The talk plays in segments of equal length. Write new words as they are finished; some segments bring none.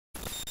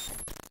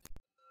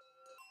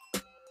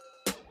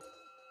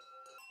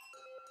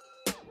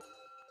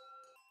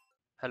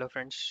Hello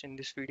friends, in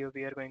this video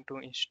we are going to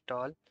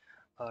install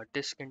a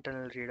disk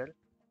internal reader.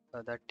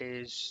 That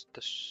is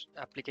the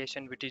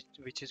application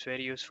which is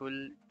very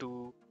useful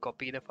to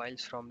copy the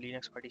files from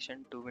Linux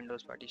partition to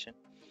Windows partition.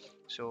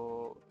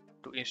 So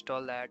to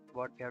install that,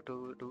 what we have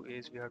to do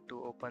is we have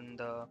to open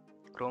the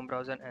Chrome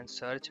browser and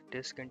search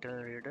disk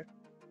internal reader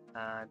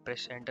and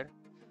press enter.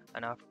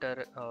 And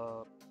after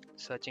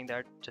searching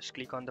that, just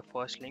click on the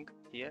first link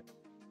here,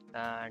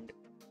 and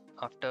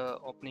after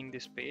opening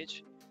this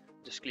page,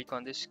 just click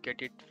on this get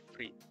it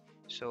free.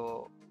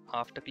 So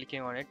after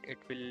clicking on it, it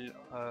will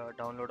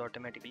download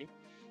automatically.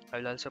 I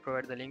will also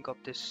provide the link of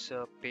this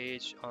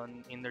page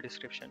on in the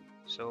description,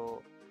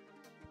 so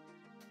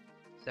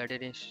let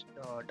it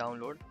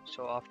download.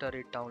 So after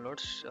it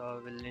downloads,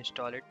 we'll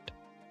install it.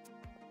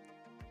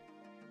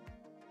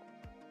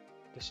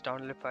 This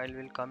download file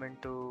will come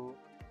into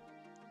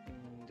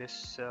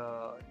this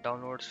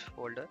downloads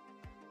folder.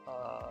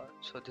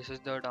 So this is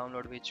the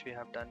download which we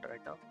have done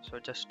right now. So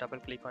just double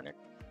click on it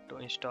to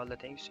install the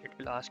things. It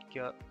will ask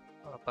your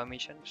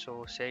permission,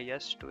 so say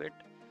yes to it,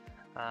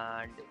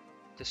 and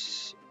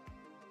this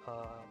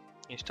uh,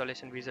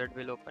 installation wizard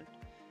will open.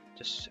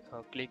 Just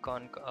click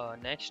on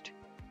next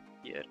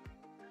here,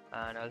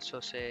 and also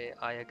say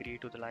I agree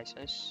to the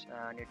license,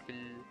 and it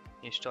will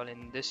install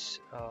in this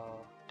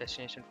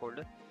destination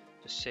folder.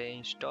 Just say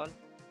install,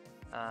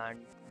 and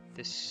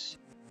this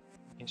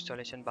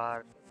installation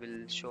bar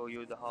will show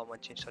you the how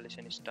much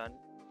installation is done,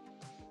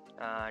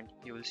 and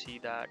you will see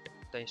that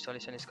the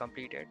installation is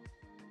completed.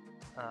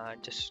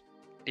 Just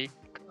tick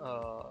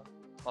uh,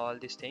 all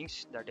these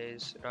things, that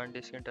is run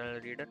disk internal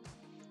reader,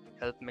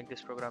 help make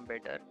this program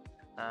better,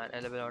 and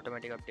enable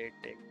automatic update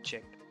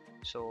checked.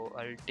 So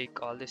I'll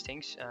tick all these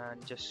things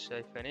and just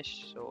say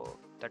finish, so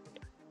that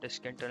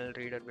disk internal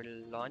reader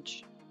will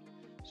launch.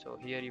 So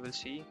here you will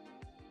see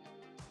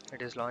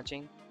it is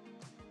launching.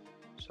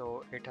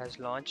 So it has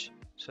launched.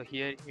 So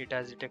here it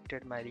has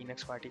detected my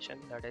Linux partition,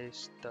 that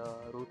is the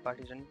root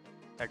partition,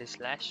 that is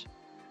slash.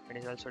 It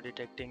is also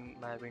detecting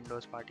my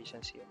Windows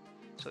partitions here.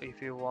 So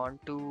if you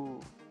want to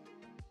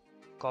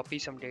copy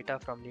some data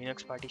from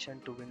Linux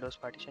partition to Windows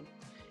partition,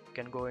 you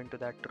can go into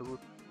that root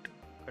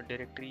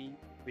directory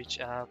which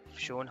I have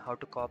shown how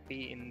to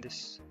copy in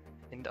this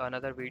in the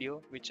another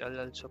video, which I'll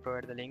also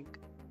provide the link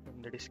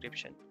in the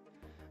description.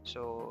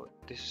 So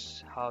this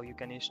is how you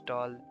can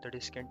install the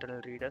disk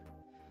internal reader.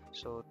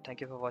 So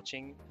thank you for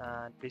watching,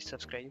 and please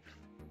subscribe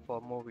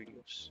for more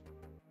videos.